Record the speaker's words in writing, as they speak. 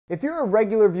If you're a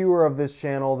regular viewer of this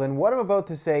channel, then what I'm about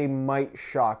to say might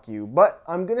shock you, but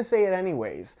I'm gonna say it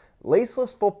anyways.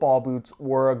 Laceless football boots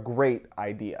were a great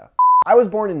idea. I was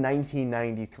born in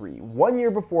 1993, 1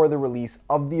 year before the release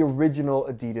of the original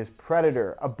Adidas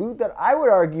Predator, a boot that I would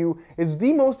argue is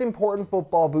the most important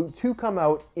football boot to come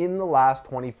out in the last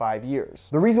 25 years.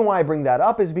 The reason why I bring that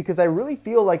up is because I really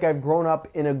feel like I've grown up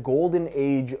in a golden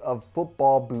age of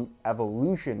football boot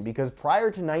evolution, because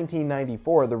prior to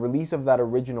 1994, the release of that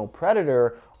original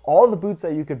Predator, all the boots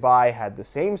that you could buy had the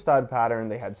same stud pattern,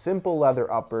 they had simple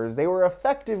leather uppers, they were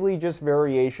effectively just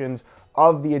variations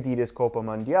of the Adidas Copa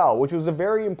Mundial, which was a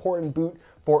very important boot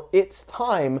for its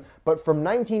time, but from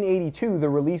 1982, the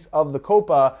release of the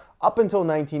Copa, up until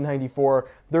 1994,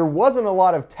 there wasn't a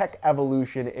lot of tech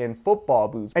evolution in football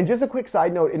boots. And just a quick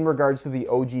side note in regards to the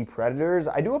OG Predators,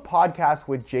 I do a podcast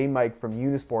with Mike from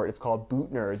Unisport. It's called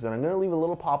Boot Nerds, and I'm gonna leave a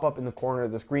little pop-up in the corner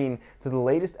of the screen to the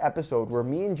latest episode where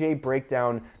me and Jay break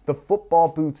down the football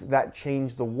boots that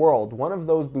changed the world. One of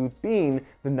those boots being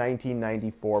the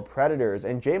 1994 Predators.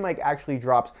 And Mike actually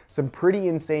drops some pretty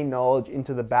insane knowledge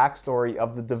into the backstory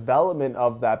of the development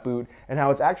of that boot and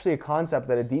how it's actually a concept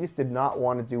that Adidas did not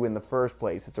want to do in the first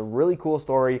place. It's a really cool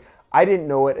story. I didn't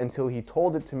know it until he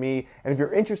told it to me, and if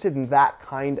you're interested in that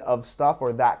kind of stuff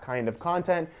or that kind of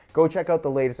content, go check out the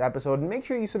latest episode and make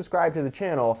sure you subscribe to the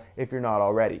channel if you're not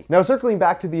already. Now, circling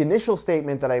back to the initial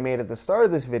statement that I made at the start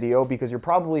of this video, because you're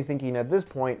probably thinking at this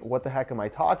point, what the heck am I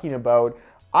talking about?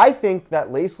 I think that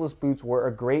laceless boots were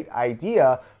a great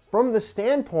idea from the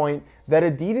standpoint that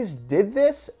Adidas did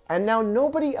this and now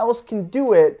nobody else can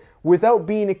do it without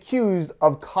being accused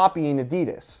of copying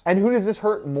Adidas. And who does this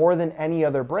hurt more than any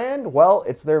other brand? Well,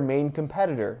 it's their main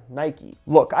competitor, Nike.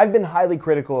 Look, I've been highly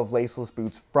critical of laceless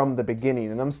boots from the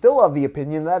beginning, and I'm still of the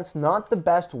opinion that it's not the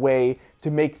best way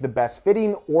to make the best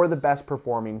fitting or the best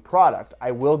performing product. I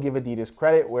will give Adidas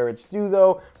credit where it's due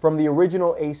though, from the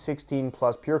original A16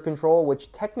 Plus Pure Control,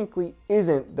 which technically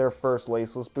isn't their first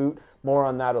laceless boot, more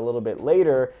on that a little bit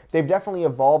later. They've definitely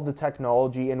evolved the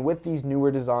technology, and with these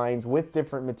newer designs, with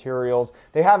different materials,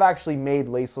 they have actually made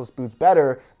laceless boots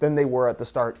better than they were at the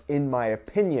start, in my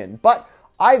opinion. But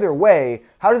either way,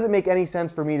 how does it make any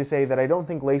sense for me to say that I don't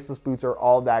think laceless boots are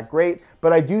all that great,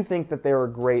 but I do think that they're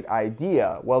a great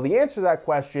idea? Well, the answer to that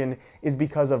question is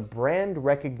because of brand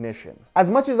recognition.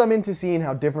 As much as I'm into seeing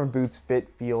how different boots fit,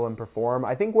 feel, and perform,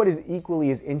 I think what is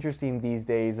equally as interesting these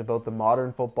days about the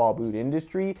modern football boot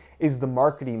industry is the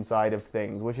marketing side of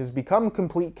things, which has become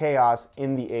complete chaos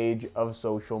in the age of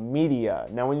social media.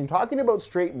 Now, when you're talking about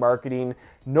straight marketing,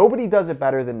 nobody does it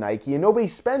better than Nike, and nobody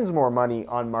spends more money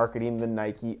on marketing than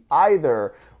Nike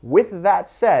either. With that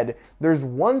said, there's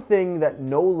one thing that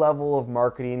no level of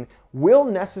marketing will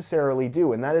necessarily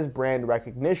do, and that is brand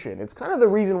recognition. It's kind of the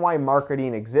reason why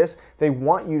marketing exists. They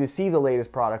want you to see the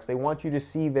latest products. They want you to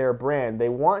see their brand. They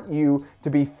want you to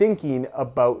be thinking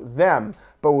about them.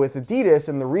 But with Adidas,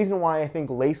 and the reason why I think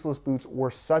laceless boots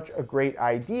were such a great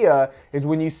idea, is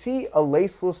when you see a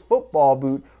laceless football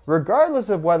boot, regardless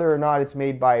of whether or not it's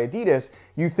made by Adidas,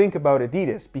 you think about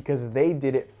Adidas because they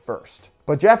did it first.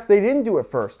 But Jeff, they didn't do it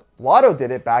first. Lotto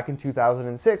did it back in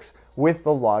 2006 with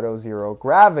the Lotto Zero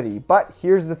Gravity. But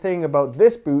here's the thing about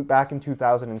this boot back in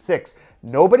 2006.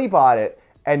 Nobody bought it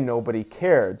and nobody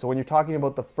cared. So when you're talking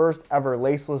about the first ever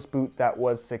laceless boot that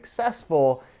was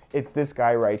successful, it's this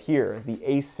guy right here, the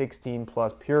A16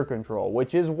 Plus Pure Control,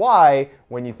 which is why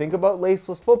when you think about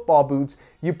laceless football boots,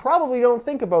 you probably don't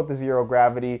think about the Zero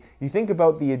Gravity, you think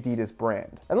about the Adidas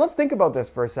brand. And let's think about this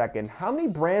for a second. How many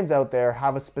brands out there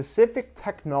have a specific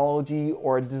technology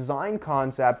or a design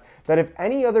concept that if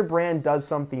any other brand does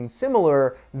something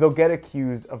similar, they'll get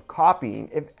accused of copying?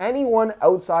 If anyone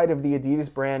outside of the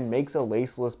Adidas brand makes a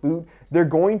laceless boot, they're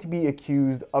going to be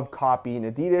accused of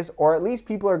copying Adidas, or at least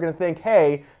people are going to think,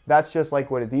 hey, that's just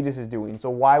like what Adidas is doing. So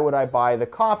why would I buy the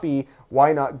copy?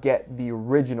 Why not get the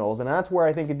originals? And that's where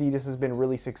I think Adidas has been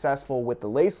really successful with the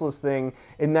laceless thing,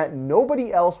 in that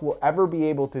nobody else will ever be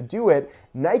able to do it,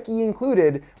 Nike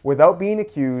included, without being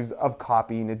accused of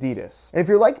copying Adidas. And if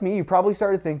you're like me, you probably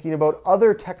started thinking about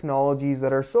other technologies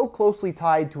that are so closely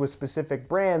tied to a specific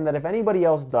brand that if anybody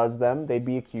else does them, they'd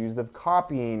be accused of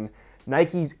copying.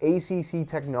 Nike's ACC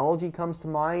technology comes to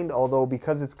mind, although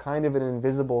because it's kind of an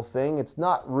invisible thing, it's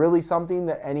not really something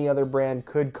that any other brand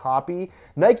could copy.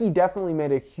 Nike definitely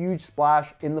made a huge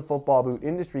splash in the football boot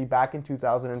industry back in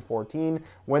 2014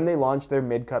 when they launched their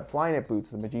mid-cut Flyknit boots,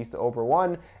 the Magista Opera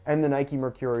 1 and the Nike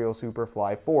Mercurial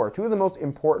Superfly 4, two of the most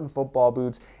important football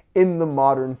boots in the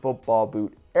modern football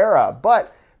boot era.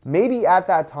 But maybe at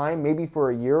that time, maybe for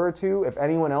a year or two, if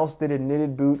anyone else did a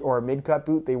knitted boot or a mid-cut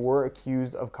boot, they were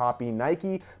accused of copying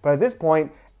Nike. But at this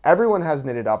point, Everyone has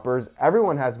knitted uppers,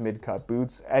 everyone has mid-cut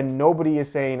boots, and nobody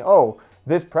is saying, oh,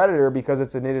 this Predator, because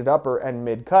it's a knitted upper and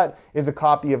mid-cut, is a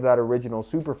copy of that original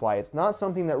Superfly. It's not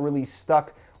something that really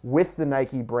stuck with the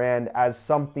Nike brand as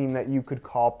something that you could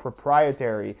call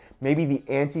proprietary. Maybe the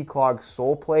anti-clog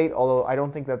sole plate, although I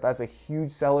don't think that that's a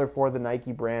huge seller for the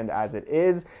Nike brand as it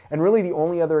is. And really the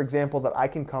only other example that I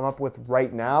can come up with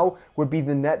right now would be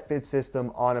the net fit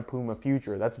system on a Puma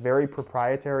Future. That's very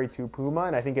proprietary to Puma,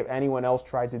 and I think if anyone else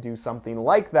tried to do something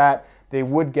like that, they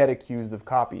would get accused of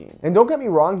copying. And don't get me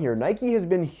wrong here, Nike has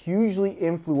been hugely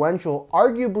influential,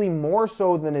 arguably more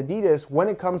so than Adidas, when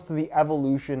it comes to the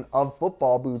evolution of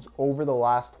football boots over the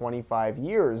last 25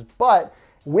 years. But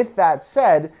with that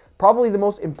said, probably the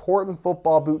most important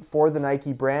football boot for the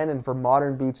Nike brand and for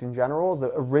modern boots in general,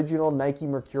 the original Nike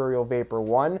Mercurial Vapor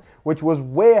 1, which was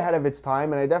way ahead of its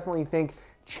time, and I definitely think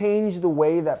changed the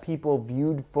way that people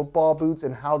viewed football boots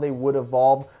and how they would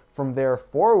evolve from there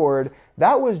forward.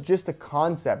 That was just a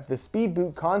concept. The speed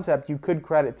boot concept you could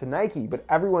credit to Nike, but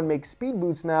everyone makes speed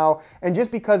boots now, and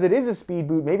just because it is a speed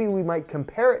boot, maybe we might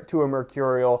compare it to a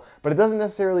Mercurial, but it doesn't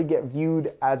necessarily get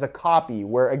viewed as a copy,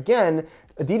 where again,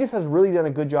 Adidas has really done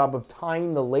a good job of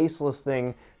tying the Laceless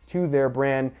thing to their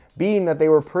brand, being that they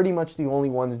were pretty much the only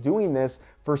ones doing this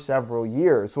for several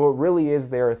years. So it really is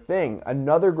their thing.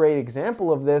 Another great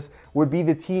example of this would be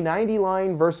the T90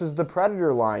 line versus the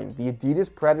Predator line. The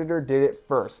Adidas Predator did it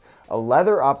first. A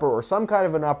leather upper or some kind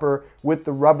of an upper with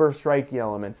the rubber striking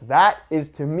elements. That is,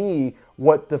 to me,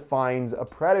 what defines a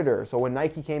Predator. So when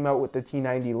Nike came out with the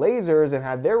T90 lasers and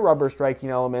had their rubber striking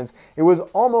elements, it was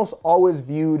almost always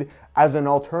viewed as an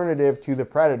alternative to the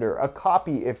Predator, a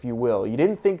copy, if you will. You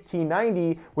didn't think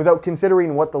T90 without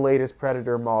considering what the latest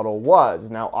Predator model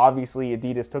was. Now, obviously,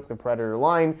 Adidas took the Predator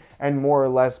line and more or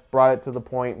less brought it to the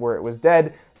point where it was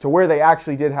dead, to where they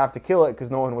actually did have to kill it because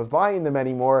no one was buying them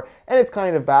anymore, and it's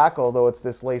kind of back, although it's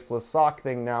this laceless sock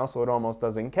thing now, so it almost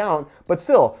doesn't count. But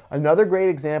still, another great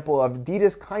example of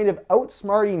Adidas kind of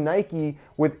outsmarting Nike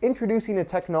with introducing a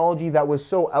technology that was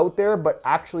so out there but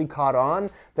actually caught on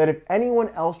that if anyone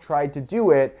else tried to do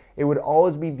it, it would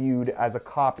always be viewed as a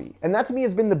copy. And that to me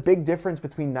has been the big difference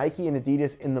between Nike and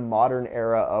Adidas in the modern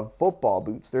era of football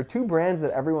boots. They're two brands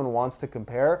that everyone wants to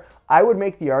compare. I would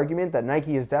make the argument that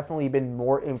Nike has definitely been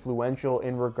more influential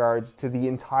in regards to the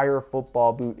entire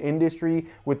football boot industry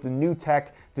with the new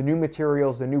tech, the new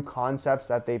materials, the new concepts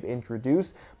that they've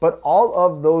introduced. But all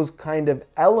of those kind of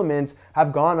elements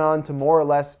have gone on to more or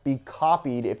less be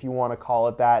copied, if you want to call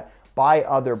it that, by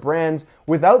other brands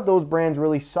without those brands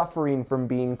really suffering from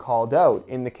being called out.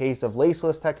 In the case of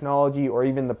Laceless technology or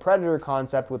even the Predator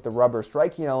concept with the rubber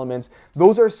striking elements,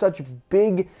 those are such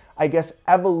big, I guess,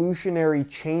 evolutionary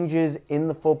changes in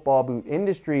the football boot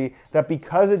industry that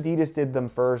because Adidas did them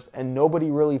first and nobody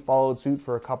really followed suit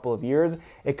for a couple of years,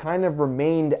 it kind of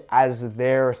remained as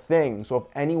their thing. So if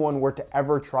anyone were to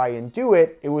ever try and do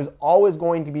it, it was always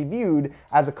going to be viewed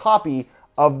as a copy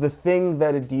of the thing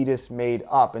that Adidas made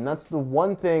up. And that's the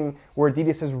one thing where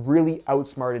Adidas has really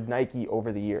outsmarted Nike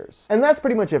over the years. And that's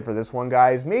pretty much it for this one,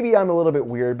 guys. Maybe I'm a little bit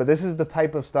weird, but this is the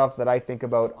type of stuff that I think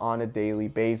about on a daily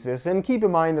basis. And keep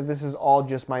in mind that this is all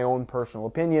just my own personal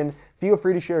opinion. Feel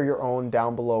free to share your own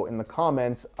down below in the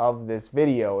comments of this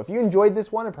video. If you enjoyed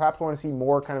this one and perhaps want to see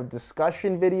more kind of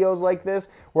discussion videos like this,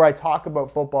 where I talk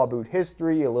about football boot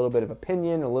history, a little bit of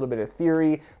opinion, a little bit of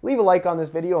theory, leave a like on this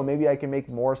video and maybe I can make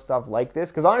more stuff like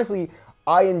this. Because honestly,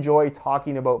 I enjoy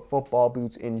talking about football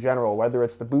boots in general, whether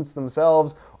it's the boots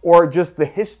themselves or just the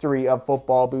history of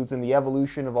football boots and the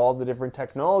evolution of all the different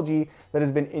technology that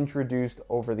has been introduced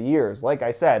over the years. Like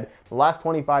I said, the last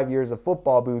 25 years of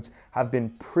football boots have been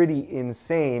pretty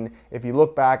insane if you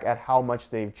look back at how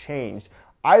much they've changed.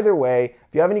 Either way,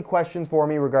 if you have any questions for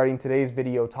me regarding today's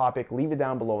video topic, leave it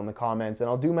down below in the comments and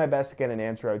I'll do my best to get an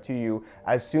answer out to you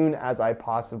as soon as I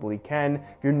possibly can.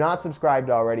 If you're not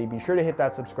subscribed already, be sure to hit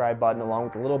that subscribe button along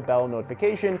with the little bell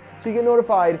notification so you get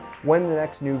notified when the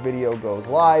next new video goes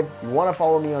live. If you want to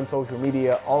follow me on social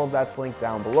media, all of that's linked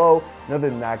down below. And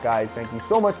other than that, guys, thank you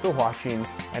so much for watching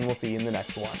and we'll see you in the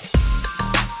next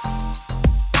one.